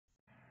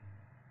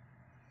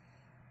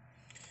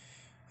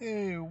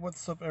Hey,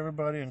 what's up,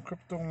 everybody in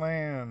crypto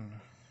land?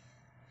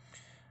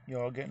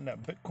 Y'all getting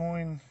that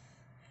Bitcoin?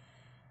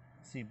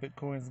 See,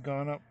 Bitcoin's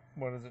gone up.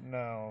 What is it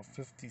now?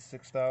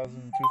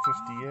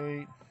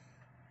 56,258.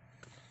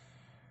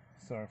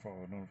 Sorry for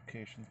all the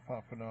notifications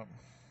popping up.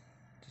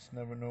 Just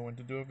never know when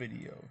to do a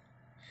video.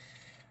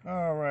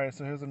 Alright,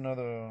 so here's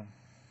another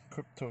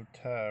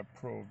CryptoTab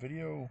Pro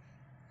video.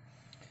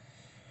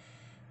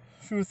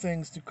 A few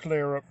things to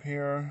clear up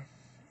here.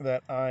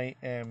 That I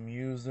am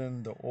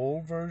using the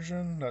old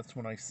version. That's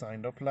when I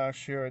signed up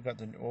last year. I got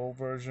the old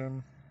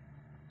version.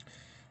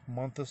 A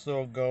month or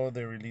so ago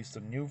they released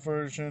a new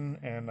version,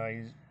 and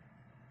I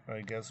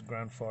guess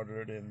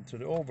grandfathered into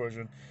the old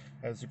version.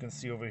 As you can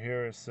see over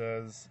here, it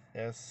says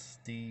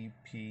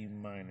SDP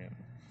mining.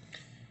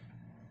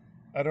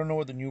 I don't know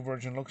what the new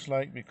version looks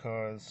like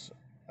because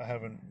I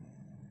haven't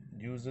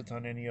used it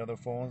on any other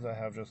phones. I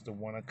have just the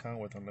one account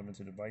with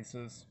unlimited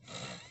devices,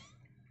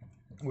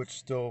 which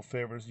still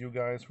favors you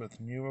guys with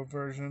newer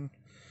version.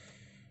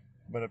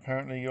 But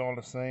apparently y'all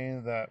are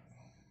saying that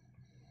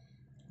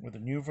with the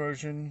new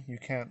version you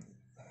can't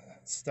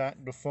stack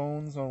the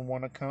phones on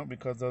one account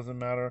because it doesn't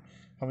matter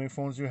how many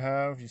phones you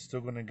have, you're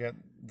still going to get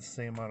the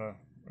same amount of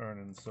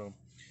earnings. So,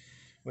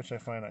 which I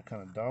find that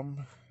kind of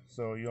dumb.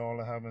 So y'all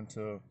are having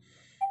to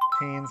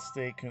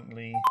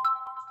painstakingly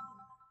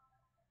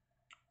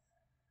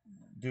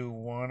do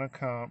one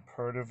account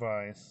per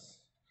device.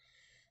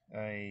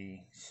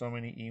 So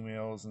many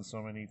emails and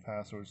so many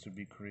passwords to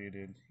be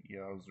created.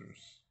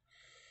 Yowzers.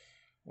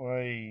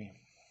 Why?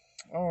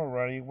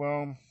 Alrighty,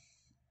 well.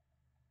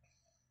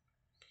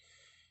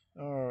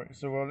 Alright,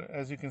 so well,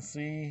 as you can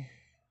see,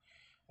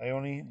 the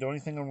only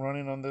thing I'm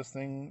running on this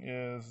thing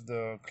is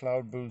the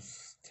Cloud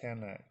Boost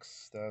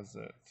 10x. That's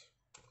it.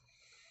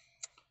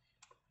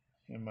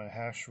 And my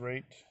hash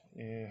rate,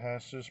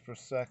 hashes per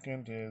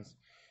second is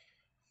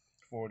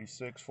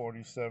 46,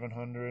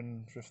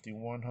 4700,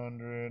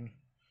 5100.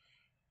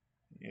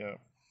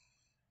 Yep.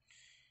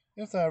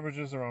 Its average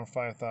is around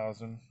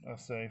 5,000, I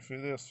say. For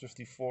this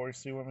 54, you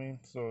see what I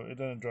mean? So it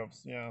doesn't drop,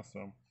 yeah,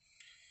 so.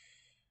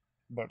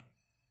 But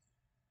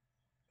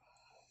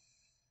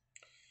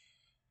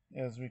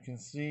as we can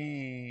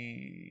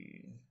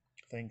see,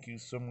 thank you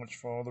so much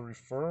for all the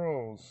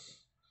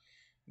referrals.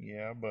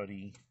 Yeah,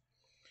 buddy.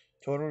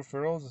 Total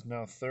referrals is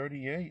now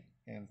 38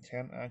 and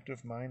 10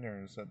 active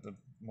miners at the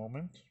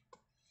moment.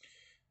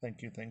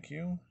 Thank you, thank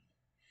you.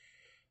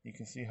 You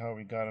can see how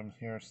we got them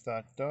here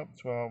stacked up.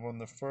 12 on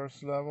the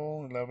first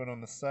level, 11 on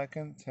the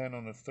second, 10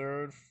 on the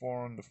third,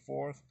 4 on the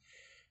fourth,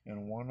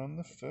 and 1 on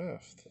the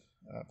fifth.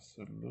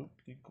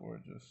 Absolutely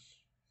gorgeous.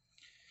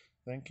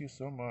 Thank you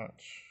so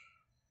much.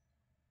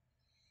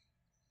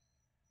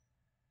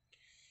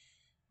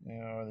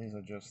 Yeah, these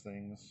are just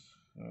things.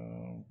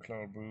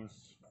 Cloud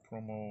Boost,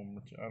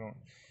 promo,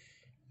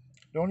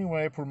 the only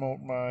way I promote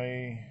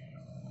my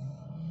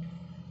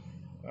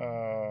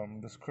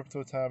this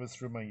CryptoTab is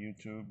through my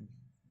YouTube.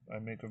 I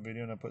make a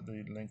video and I put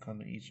the link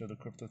on each of the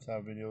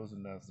CryptoTab videos,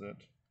 and that's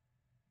it.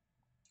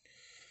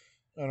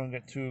 I don't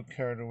get too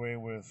carried away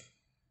with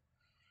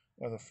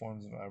other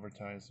forms of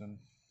advertising.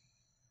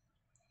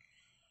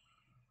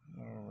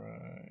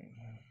 Alright,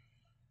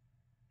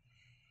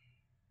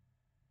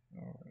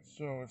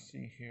 so let's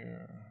see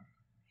here.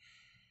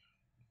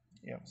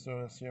 Yep, so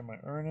let's see my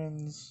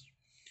earnings.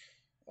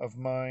 Of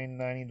mine,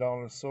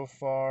 $90 so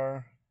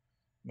far.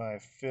 My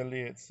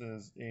affiliates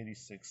is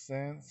 86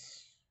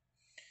 cents.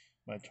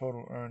 My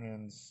total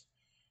earnings,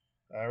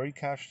 I already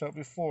cashed out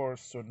before,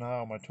 so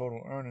now my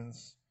total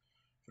earnings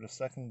for the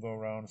second go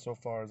around so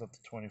far is up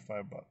to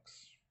 25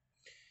 bucks.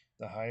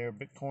 The higher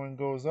Bitcoin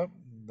goes up,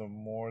 the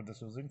more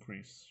this will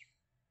increase.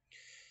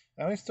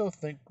 And I still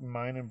think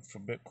mining for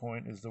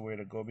Bitcoin is the way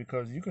to go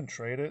because you can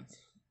trade it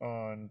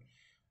on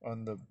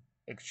the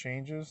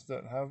exchanges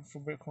that have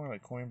for Bitcoin,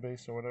 like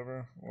Coinbase or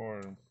whatever,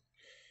 or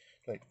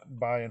like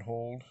buy and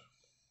hold,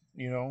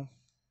 you know.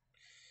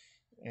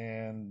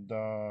 And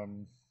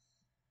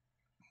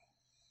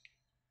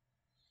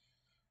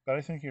but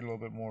I think you're a little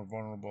bit more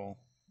vulnerable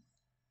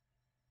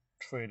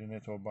trading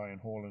it or buying and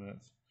holding it.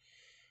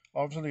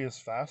 Obviously, it's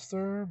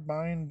faster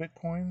buying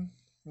Bitcoin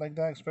like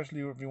that,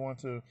 especially if you want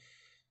to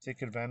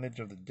take advantage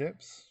of the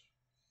dips.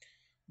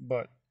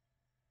 But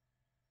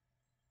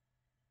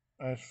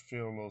I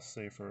feel a little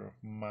safer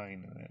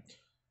mining it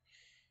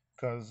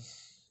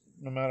because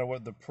no matter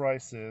what the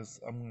price is,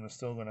 I'm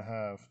still gonna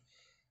have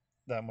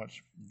that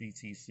much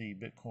BTC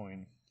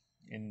Bitcoin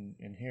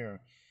in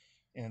here,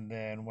 and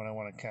then when I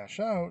want to cash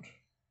out,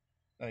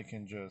 I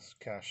can just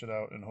cash it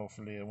out, and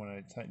hopefully when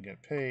I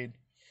get paid,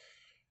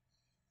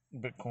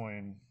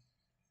 Bitcoin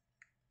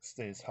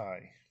stays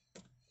high.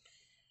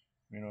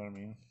 You know what I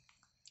mean?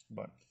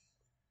 But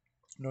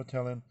no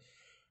telling.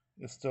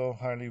 It's still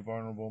highly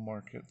vulnerable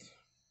market.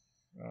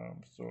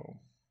 So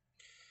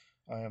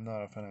I am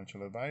not a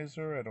financial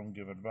advisor. I don't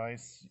give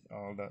advice.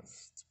 All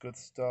that's good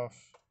stuff.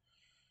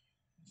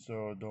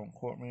 So don't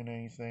quote me on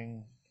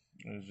anything.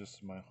 It's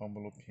just my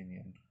humble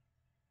opinion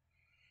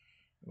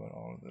about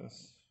all of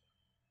this.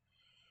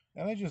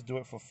 And I just do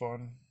it for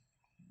fun,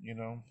 you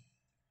know.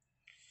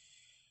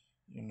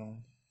 you know.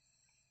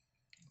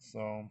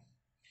 So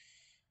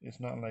it's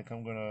not like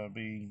I'm gonna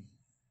be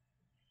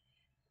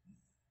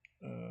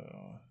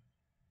uh,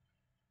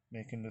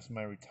 making this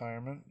my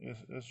retirement.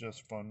 It's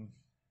just fun,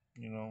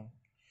 you know.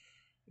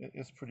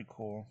 It's pretty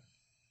cool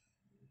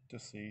to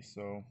see.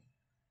 So,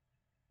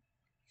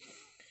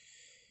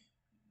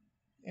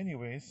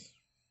 anyways,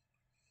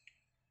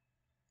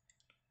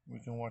 we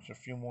can watch a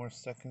few more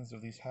seconds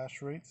of these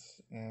hash rates,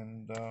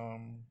 and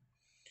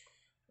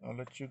I'll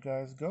let you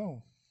guys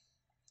go.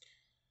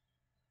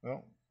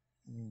 Well,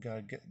 you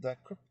gotta get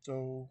that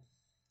crypto.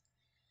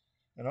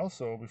 And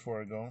also,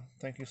 before I go,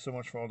 thank you so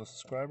much for all the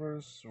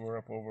subscribers. We're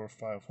up over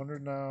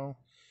 500 now.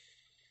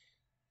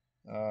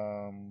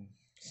 Um,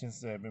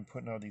 since I've been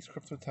putting out these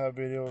CryptoTab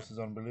videos, it's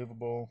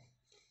unbelievable.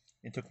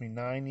 It took me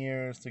 9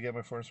 years to get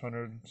my first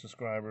 100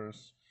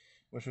 subscribers,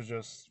 which was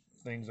just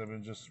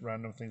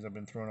random things I've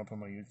been throwing up on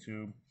my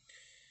YouTube.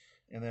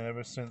 And then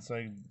ever since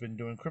I've been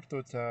doing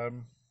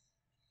CryptoTab,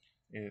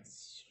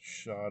 it's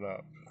shot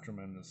up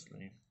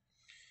tremendously.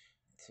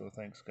 So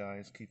thanks,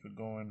 guys. Keep it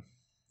going.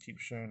 Keep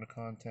sharing the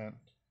content.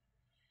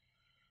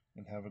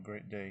 And have a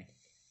great day.